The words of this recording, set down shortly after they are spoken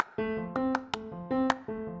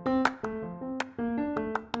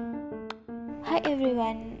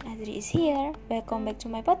everyone, Adri is here. Welcome back to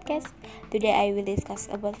my podcast. Today I will discuss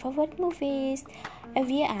about favorite movies.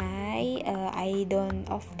 I don't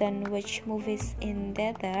often watch movies in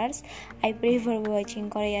theaters. I prefer watching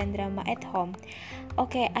Korean drama at home.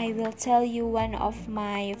 Okay, I will tell you one of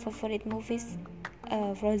my favorite movies,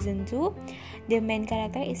 Frozen 2. The main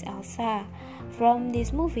character is Elsa. From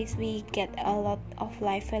these movies, we get a lot of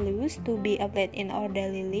life values to be applied in our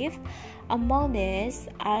daily life. Among these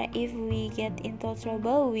are, if we get into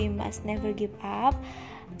trouble, we must never give up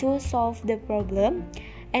to solve the problem,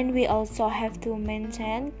 and we also have to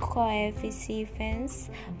maintain coexistence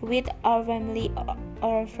with our family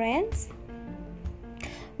or friends,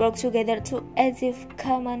 work together to achieve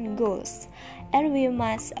common goals, and we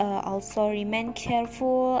must also remain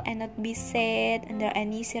careful and not be sad under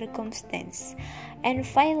any circumstance. And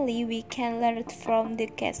finally, we can learn from the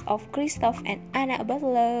case of Kristoff and Anna about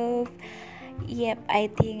love. Yep, I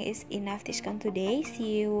think it's enough discussion today.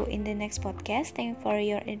 See you in the next podcast. Thank you for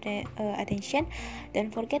your attention.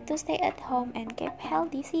 Don't forget to stay at home and keep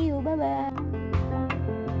healthy. See you. Bye bye.